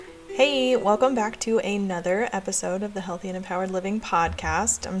Hey, welcome back to another episode of the Healthy and Empowered Living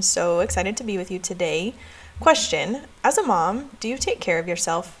podcast. I'm so excited to be with you today. Question, as a mom, do you take care of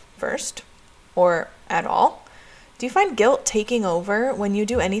yourself first or at all? Do you find guilt taking over when you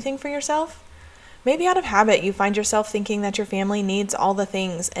do anything for yourself? Maybe out of habit, you find yourself thinking that your family needs all the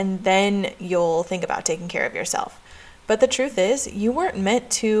things and then you'll think about taking care of yourself. But the truth is, you weren't meant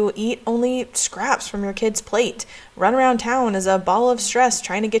to eat only scraps from your kid's plate, run around town as a ball of stress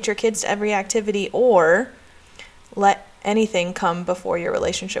trying to get your kids to every activity, or let anything come before your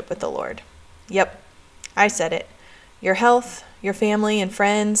relationship with the Lord. Yep, I said it. Your health, your family and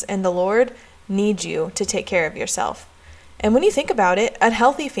friends, and the Lord need you to take care of yourself. And when you think about it, a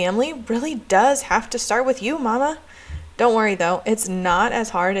healthy family really does have to start with you, mama. Don't worry though, it's not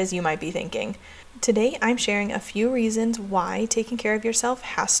as hard as you might be thinking. Today, I'm sharing a few reasons why taking care of yourself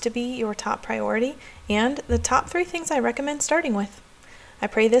has to be your top priority and the top 3 things I recommend starting with. I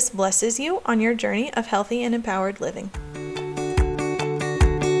pray this blesses you on your journey of healthy and empowered living.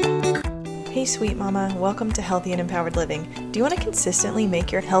 Hey, sweet mama, welcome to Healthy and Empowered Living. Do you want to consistently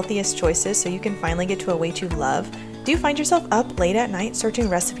make your healthiest choices so you can finally get to a weight you love? Do you find yourself up late at night searching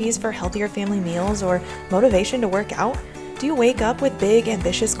recipes for healthier family meals or motivation to work out? Do you wake up with big,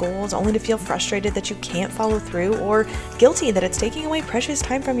 ambitious goals only to feel frustrated that you can't follow through or guilty that it's taking away precious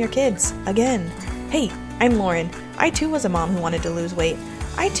time from your kids? Again, hey, I'm Lauren. I too was a mom who wanted to lose weight.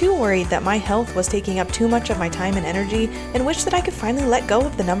 I too worried that my health was taking up too much of my time and energy and wished that I could finally let go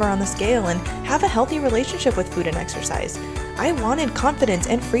of the number on the scale and have a healthy relationship with food and exercise. I wanted confidence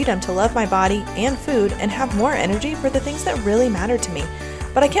and freedom to love my body and food and have more energy for the things that really mattered to me.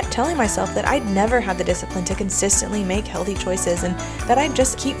 But I kept telling myself that I'd never have the discipline to consistently make healthy choices and that I'd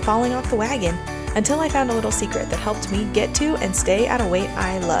just keep falling off the wagon until I found a little secret that helped me get to and stay at a weight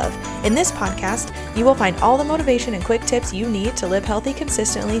I love. In this podcast, you will find all the motivation and quick tips you need to live healthy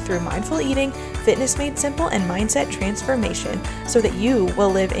consistently through mindful eating, fitness made simple, and mindset transformation so that you will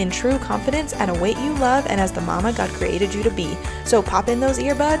live in true confidence at a weight you love and as the mama God created you to be. So pop in those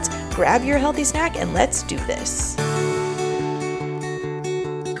earbuds, grab your healthy snack, and let's do this.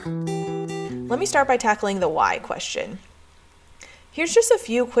 Let me start by tackling the why question. Here's just a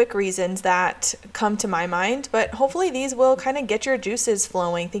few quick reasons that come to my mind, but hopefully these will kind of get your juices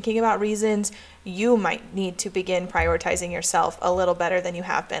flowing, thinking about reasons you might need to begin prioritizing yourself a little better than you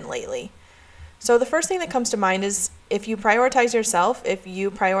have been lately. So the first thing that comes to mind is if you prioritize yourself, if you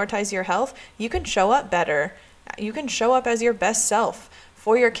prioritize your health, you can show up better. You can show up as your best self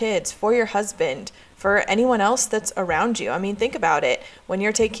for your kids, for your husband, for anyone else that's around you. I mean, think about it. When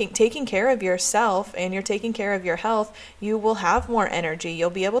you're taking care of yourself and you're taking care of your health, you will have more energy. You'll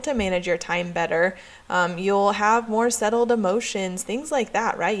be able to manage your time better. You'll have more settled emotions, things like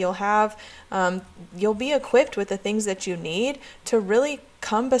that, right? You'll be equipped with the things that you need to really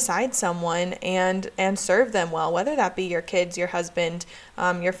come beside someone and serve them well, whether that be your kids, your husband,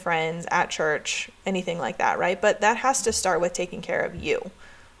 your friends, at church, anything like that, right? But that has to start with taking care of you.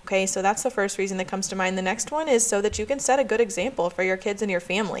 Okay, so that's the first reason that comes to mind. The next one is so that you can set a good example for your kids and your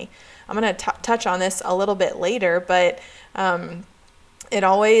family. I'm going to touch on this a little bit later, but it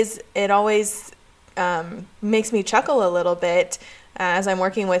always makes me chuckle a little bit as I'm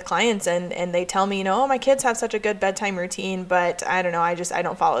working with clients and they tell me, oh, my kids have such a good bedtime routine, but I don't know, I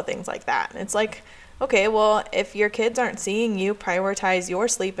don't follow things like that. And it's like, okay, well, if your kids aren't seeing you prioritize your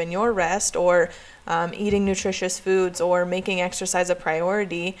sleep and your rest or eating nutritious foods or making exercise a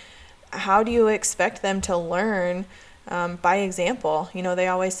priority, how do you expect them to learn by example? They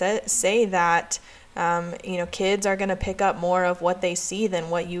always say that, kids are going to pick up more of what they see than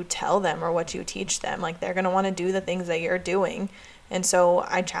what you tell them or what you teach them. Like they're going to want to do the things that you're doing. And so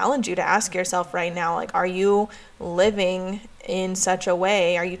I challenge you to ask yourself right now, like, are you living in such a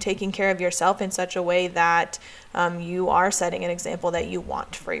way? Are you taking care of yourself in such a way that you are setting an example that you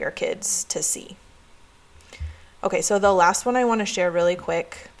want for your kids to see? Okay, so the last one I want to share really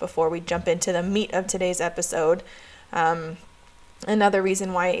quick before we jump into the meat of today's episode. Another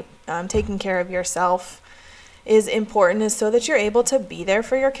reason why taking care of yourself is important is so that you're able to be there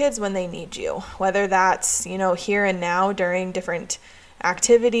for your kids when they need you, whether that's, here and now during different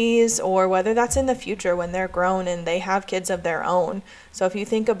activities or whether that's in the future when they're grown and they have kids of their own. So if you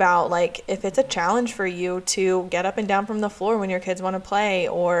think about like if it's a challenge for you to get up and down from the floor when your kids want to play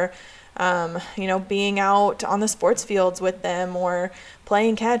or being out on the sports fields with them or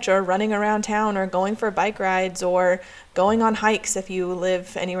playing catch or running around town or going for bike rides or going on hikes if you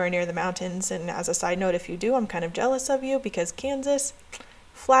live anywhere near the mountains. And as a side note, if you do, I'm kind of jealous of you because Kansas,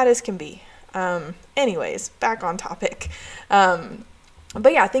 flat as can be. Anyways, back on topic.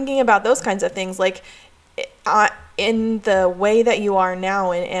 But yeah, thinking about those kinds of things, like in the way that you are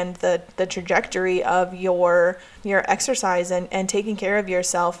now, and the trajectory of your exercise and taking care of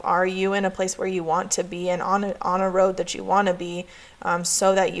yourself, are you in a place where you want to be and on a road that you want to be,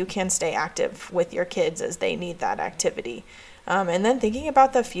 so that you can stay active with your kids as they need that activity. And then thinking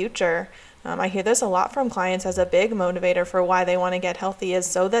about the future. I hear this a lot from clients as a big motivator for why they want to get healthy, is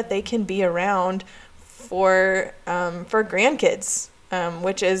so that they can be around for grandkids,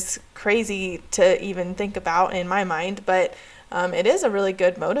 which is crazy to even think about in my mind, but it is a really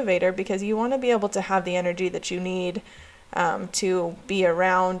good motivator, because you want to be able to have the energy that you need to be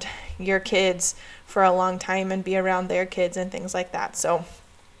around your kids for a long time and be around their kids and things like that. So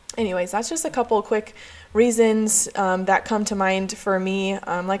anyways, that's just a couple quick reasons that come to mind for me.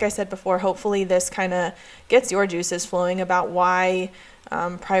 Like I said before, hopefully this kind of gets your juices flowing about why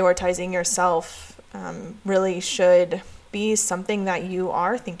prioritizing yourself really should be something that you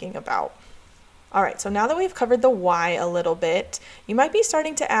are thinking about. All right, so now that we've covered the why a little bit, you might be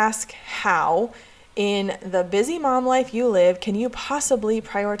starting to ask, how in the busy mom life you live can you possibly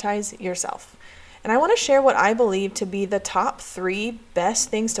prioritize yourself? And I want to share what I believe to be the top 3 best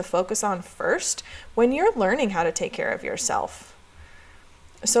things to focus on first when you're learning how to take care of yourself.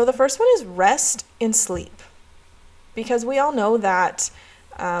 So the first one is rest and sleep, because we all know that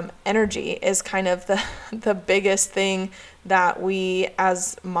energy is kind of the biggest thing that we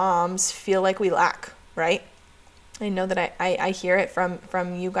as moms feel like we lack, right? I know that I hear it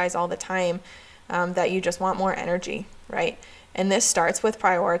from you guys all the time, that you just want more energy, right? And this starts with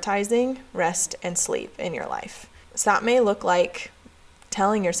prioritizing rest and sleep in your life. So that may look like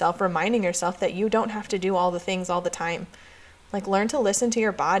reminding yourself that you don't have to do all the things all the time. Like, learn to listen to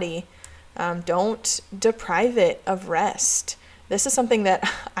your body. Don't deprive it of rest. This is something that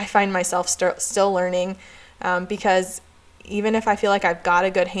I find myself still learning, because even if I feel like I've got a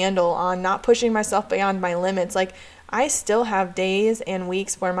good handle on not pushing myself beyond my limits, like, I still have days and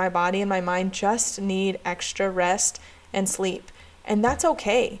weeks where my body and my mind just need extra rest and sleep. And that's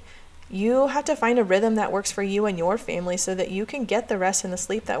okay. You have to find a rhythm that works for you and your family so that you can get the rest and the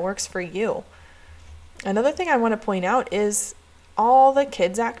sleep that works for you. Another thing I want to point out is all the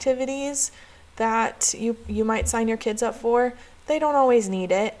kids' activities that you might sign your kids up for, they don't always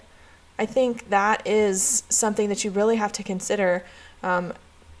need it. I think that is something that you really have to consider.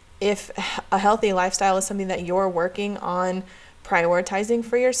 If a healthy lifestyle is something that you're working on prioritizing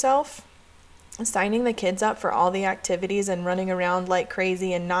for yourself, signing the kids up for all the activities and running around like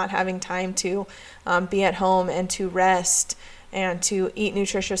crazy and not having time to be at home and to rest and to eat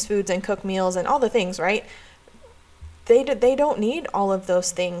nutritious foods and cook meals and all the things, right? They don't need all of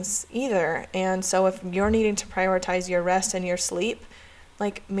those things either. And so if you're needing to prioritize your rest and your sleep,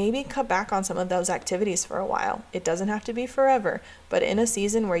 like, maybe cut back on some of those activities for a while. It doesn't have to be forever, but in a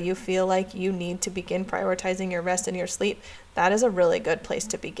season where you feel like you need to begin prioritizing your rest and your sleep, that is a really good place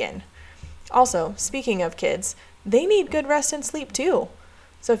to begin. Also, speaking of kids, they need good rest and sleep too.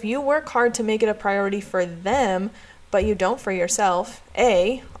 So if you work hard to make it a priority for them, but you don't for yourself,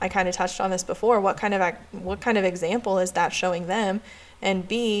 I kind of touched on this before, what kind of example is that showing them? And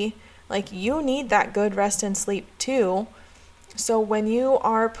B, like, you need that good rest and sleep too. So when you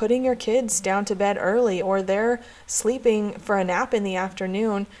are putting your kids down to bed early, or they're sleeping for a nap in the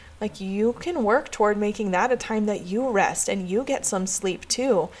afternoon, like, you can work toward making that a time that you rest and you get some sleep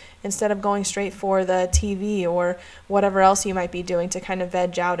too, instead of going straight for the TV or whatever else you might be doing to kind of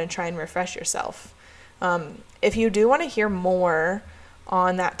veg out and try and refresh yourself. If you do want to hear more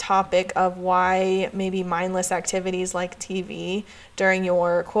on that topic of why maybe mindless activities like TV during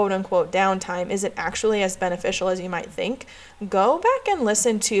your quote-unquote downtime isn't actually as beneficial as you might think, go back and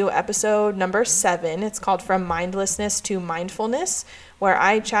listen to episode number 7. It's called From Mindlessness to Mindfulness, where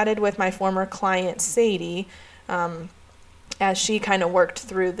I chatted with my former client, Sadie, as she kind of worked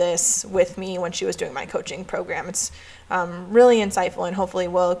through this with me when she was doing my coaching program. It's really insightful and hopefully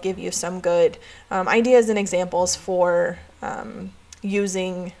will give you some good ideas and examples for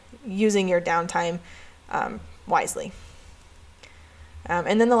using your downtime wisely.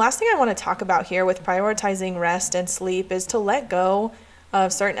 And then the last thing I want to talk about here with prioritizing rest and sleep is to let go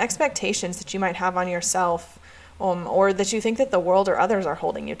of certain expectations that you might have on yourself, or that you think that the world or others are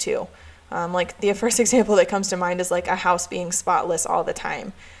holding you to. Like, the first example that comes to mind is like a house being spotless all the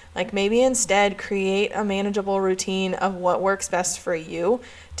time. Like, maybe instead create a manageable routine of what works best for you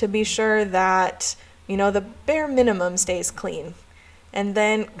to be sure that, the bare minimum stays clean. And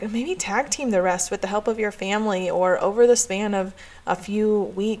then maybe tag team the rest with the help of your family or over the span of a few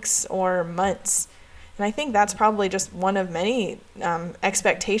weeks or months. And I think that's probably just one of many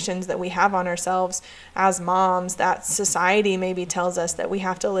expectations that we have on ourselves as moms that society maybe tells us that we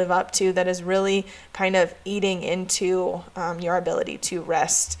have to live up to, that is really kind of eating into your ability to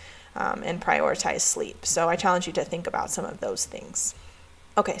rest and prioritize sleep. So I challenge you to think about some of those things.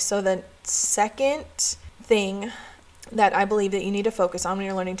 Okay, so the second thing that I believe that you need to focus on when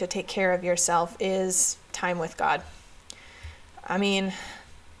you're learning to take care of yourself is time with God. I mean,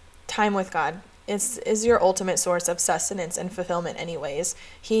 time with God is your ultimate source of sustenance and fulfillment anyways.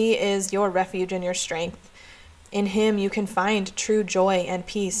 He is your refuge and your strength. In him you can find true joy and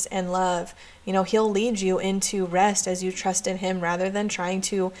peace and love. He'll lead you into rest as you trust in him rather than trying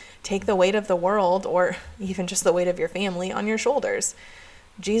to take the weight of the world or even just the weight of your family on your shoulders.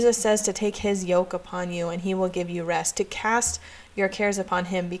 Jesus says to take his yoke upon you and he will give you rest, to cast your cares upon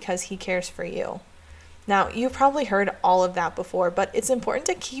him because he cares for you. Now, you've probably heard all of that before, but it's important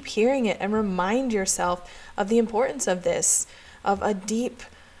to keep hearing it and remind yourself of the importance of this, of a deep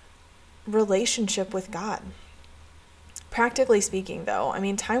relationship with God. Practically speaking, though,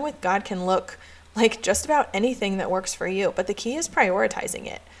 time with God can look like just about anything that works for you, but the key is prioritizing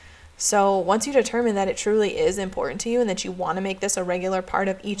it. So once you determine that it truly is important to you and that you want to make this a regular part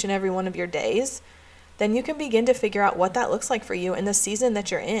of each and every one of your days, then you can begin to figure out what that looks like for you in the season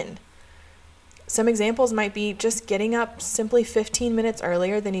that you're in. Some examples might be just getting up simply 15 minutes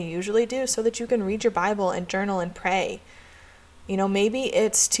earlier than you usually do so that you can read your Bible and journal and pray. Maybe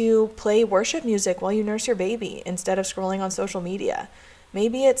it's to play worship music while you nurse your baby instead of scrolling on social media.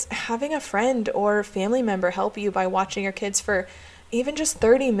 Maybe it's having a friend or family member help you by watching your kids for even just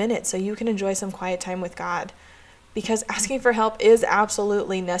 30 minutes so you can enjoy some quiet time with God. Because asking for help is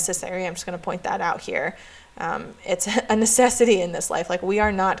absolutely necessary. I'm just going to point that out here. It's a necessity in this life. We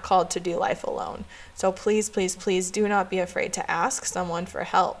are not called to do life alone. So please, please, please do not be afraid to ask someone for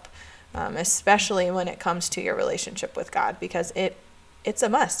help, especially when it comes to your relationship with God, because it's a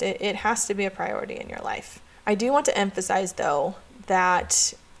must. It has to be a priority in your life. I do want to emphasize, though,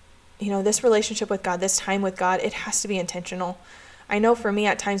 that this relationship with God, this time with God, it has to be intentional. I know for me,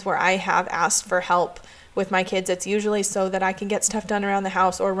 at times where I have asked for help with my kids, it's usually so that I can get stuff done around the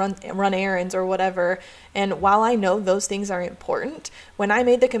house or run errands or whatever. And while I know those things are important, when I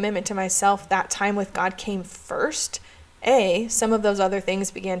made the commitment to myself that time with God came first, A, some of those other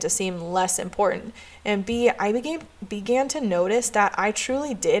things began to seem less important. And B, I began to notice that I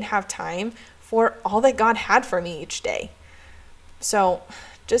truly did have time for all that God had for me each day. So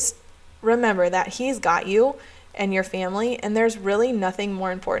just remember that he's got you and your family, and there's really nothing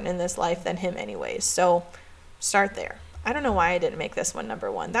more important in this life than him anyways. So start there. I don't know why I didn't make this one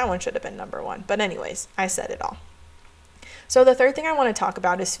number one. That one should have been number one. But anyways, I said it all. So the third thing I want to talk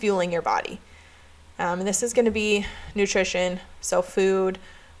about is fueling your body. And this is going to be nutrition, so food,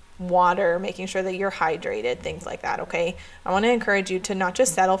 water, making sure that you're hydrated, things like that, okay? I want to encourage you to not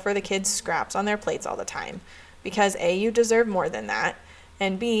just settle for the kids' scraps on their plates all the time, because A, you deserve more than that,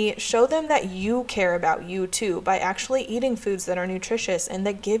 and B, show them that you care about you too by actually eating foods that are nutritious and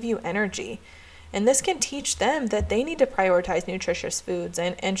that give you energy. And this can teach them that they need to prioritize nutritious foods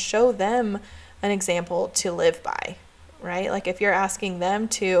and show them an example to live by, right? If you're asking them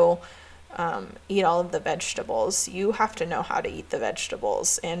to eat all of the vegetables, you have to know how to eat the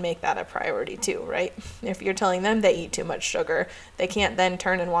vegetables and make that a priority too, right? If you're telling them they eat too much sugar, they can't then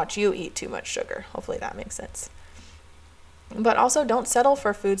turn and watch you eat too much sugar. Hopefully that makes sense. But also don't settle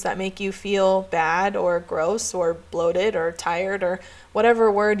for foods that make you feel bad or gross or bloated or tired or whatever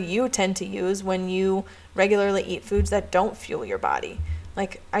word you tend to use when you regularly eat foods that don't fuel your body.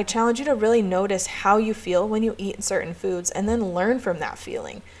 I challenge you to really notice how you feel when you eat certain foods and then learn from that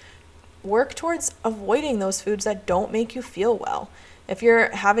feeling. Work towards avoiding those foods that don't make you feel well. If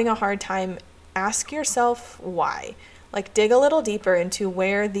you're having a hard time, ask yourself why. Dig a little deeper into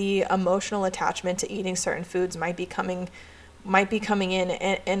where the emotional attachment to eating certain foods might be coming in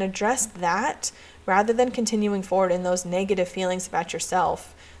and address that rather than continuing forward in those negative feelings about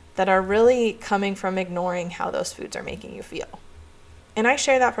yourself that are really coming from ignoring how those foods are making you feel. And I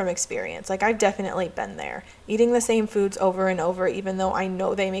share that from experience. I've definitely been there. Eating the same foods over and over, even though I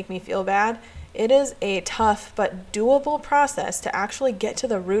know they make me feel bad, it is a tough but doable process to actually get to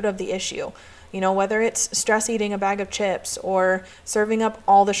the root of the issue. Whether it's stress eating a bag of chips or serving up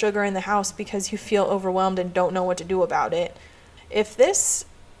all the sugar in the house because you feel overwhelmed and don't know what to do about it. If this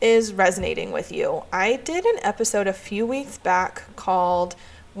is resonating with you, I did an episode a few weeks back called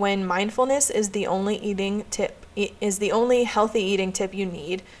 "When Mindfulness is the only healthy eating tip you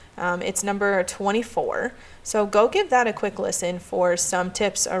need." It's number 24. So go give that a quick listen for some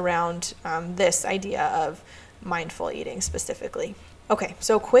tips around this idea of mindful eating specifically. Okay,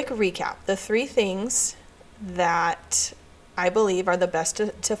 so quick recap. The 3 things that I believe are the best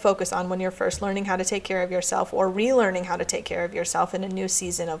to focus on when you're first learning how to take care of yourself or relearning how to take care of yourself in a new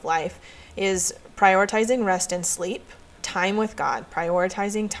season of life is prioritizing rest and sleep, time with God,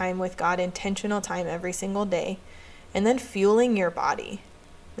 prioritizing time with God, intentional time every single day, and then fueling your body,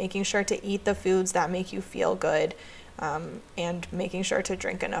 making sure to eat the foods that make you feel good, and making sure to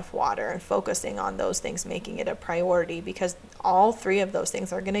drink enough water and focusing on those things, making it a priority, because all 3 of those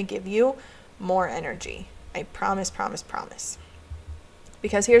things are going to give you more energy. I promise.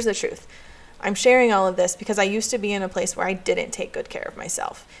 Because here's the truth. I'm sharing all of this because I used to be in a place where I didn't take good care of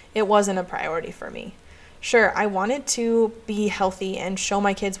myself. It wasn't a priority for me. Sure, I wanted to be healthy and show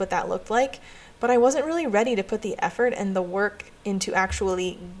my kids what that looked like, but I wasn't really ready to put the effort and the work into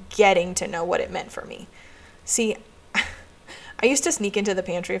actually getting to know what it meant for me. See, I used to sneak into the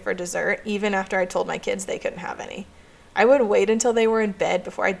pantry for dessert even after I told my kids they couldn't have any. I would wait until they were in bed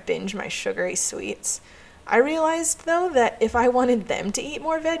before I'd binge my sugary sweets. I realized, though, that if I wanted them to eat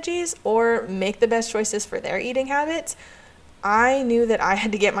more veggies or make the best choices for their eating habits, I knew that I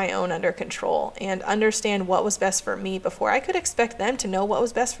had to get my own under control and understand what was best for me before I could expect them to know what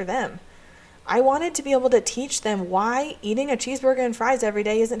was best for them. I wanted to be able to teach them why eating a cheeseburger and fries every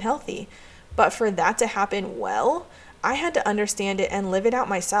day isn't healthy. But for that to happen well, I had to understand it and live it out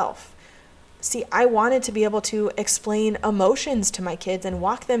myself. See, I wanted to be able to explain emotions to my kids and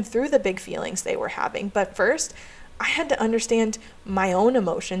walk them through the big feelings they were having. But first, I had to understand my own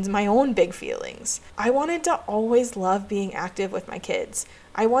emotions, my own big feelings. I wanted to always love being active with my kids.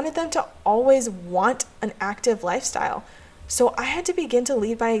 I wanted them to always want an active lifestyle. So I had to begin to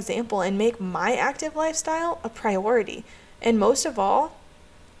lead by example and make my active lifestyle a priority. And most of all,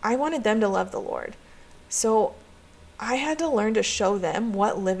 I wanted them to love the Lord. So I had to learn to show them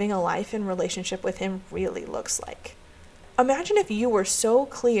what living a life in relationship with Him really looks like. Imagine if you were so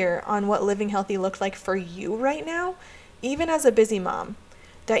clear on what living healthy looked like for you right now, even as a busy mom,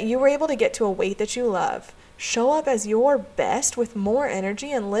 that you were able to get to a weight that you love, show up as your best with more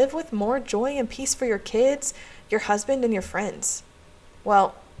energy, and live with more joy and peace for your kids, your husband, and your friends.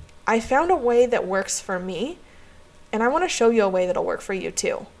 Well, I found a way that works for me, and I want to show you a way that'll work for you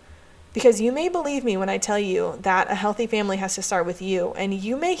too. Because you may believe me when I tell you that a healthy family has to start with you, and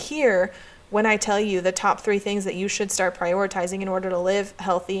you may hear when I tell you the top 3 things that you should start prioritizing in order to live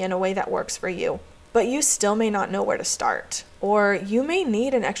healthy in a way that works for you. But you still may not know where to start, or you may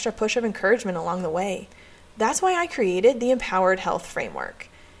need an extra push of encouragement along the way. That's why I created the Empowered Health Framework.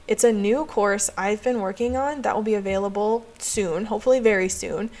 It's a new course I've been working on that will be available soon, hopefully very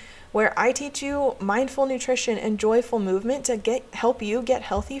soon, where I teach you mindful nutrition and joyful movement to help you get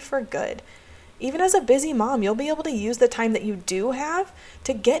healthy for good. Even as a busy mom, you'll be able to use the time that you do have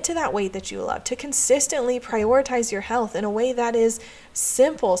to get to that weight that you love, to consistently prioritize your health in a way that is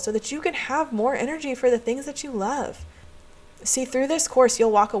simple so that you can have more energy for the things that you love. See, through this course,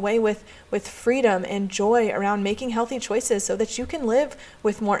 you'll walk away with freedom and joy around making healthy choices so that you can live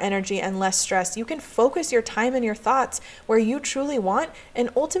with more energy and less stress. You can focus your time and your thoughts where you truly want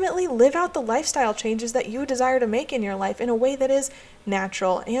and ultimately live out the lifestyle changes that you desire to make in your life in a way that is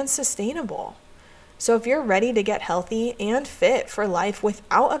natural and sustainable. So if you're ready to get healthy and fit for life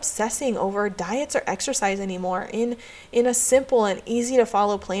without obsessing over diets or exercise anymore in a simple and easy to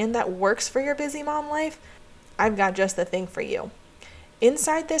follow plan that works for your busy mom life, I've got just the thing for you.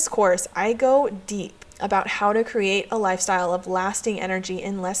 Inside this course, I go deep about how to create a lifestyle of lasting energy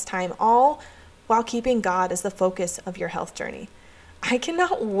in less time, all while keeping God as the focus of your health journey. I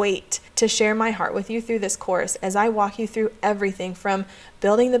cannot wait to share my heart with you through this course as I walk you through everything from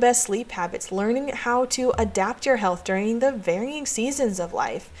building the best sleep habits, learning how to adapt your health during the varying seasons of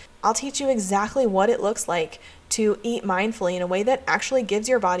life. I'll teach you exactly what it looks like to eat mindfully in a way that actually gives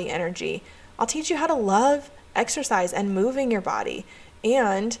your body energy. I'll teach you how to love exercise and moving your body,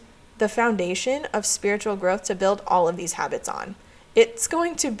 and the foundation of spiritual growth to build all of these habits on. It's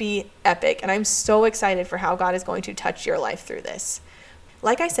going to be epic, and I'm so excited for how God is going to touch your life through this.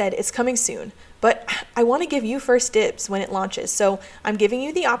 Like I said, it's coming soon, but I want to give you first dibs when it launches, so I'm giving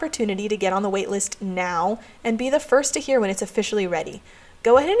you the opportunity to get on the wait list now and be the first to hear when it's officially ready.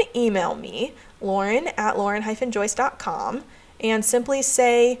 Go ahead and email me, Lauren@lauren-joyce.com, and simply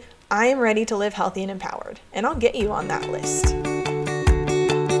say, I am ready to live healthy and empowered, and I'll get you on that list.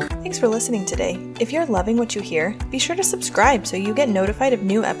 Thanks for listening today. If you're loving what you hear, be sure to subscribe so you get notified of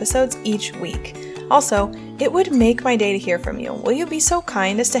new episodes each week. Also, it would make my day to hear from you. Will you be so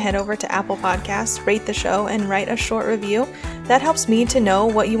kind as to head over to Apple Podcasts, rate the show, and write a short review? That helps me to know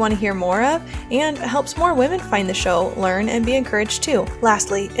what you want to hear more of, and helps more women find the show, learn, and be encouraged too.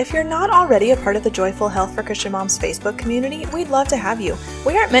 Lastly, if you're not already a part of the Joyful Health for Christian Moms Facebook community, we'd love to have you.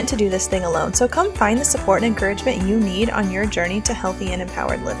 We aren't meant to do this thing alone, so come find the support and encouragement you need on your journey to healthy and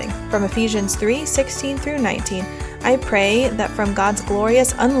empowered living. From Ephesians 3:16 through 19, I pray that from God's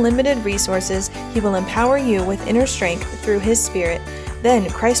glorious, unlimited resources, He will empower you with inner strength through His Spirit. Then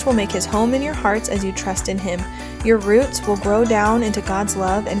Christ will make His home in your hearts as you trust in Him. Your roots will grow down into God's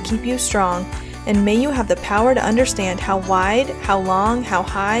love and keep you strong. And may you have the power to understand how wide, how long, how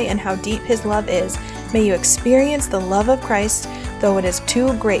high, and how deep His love is. May you experience the love of Christ, though it is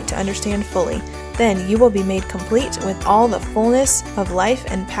too great to understand fully. Then you will be made complete with all the fullness of life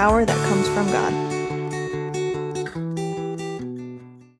and power that comes from God.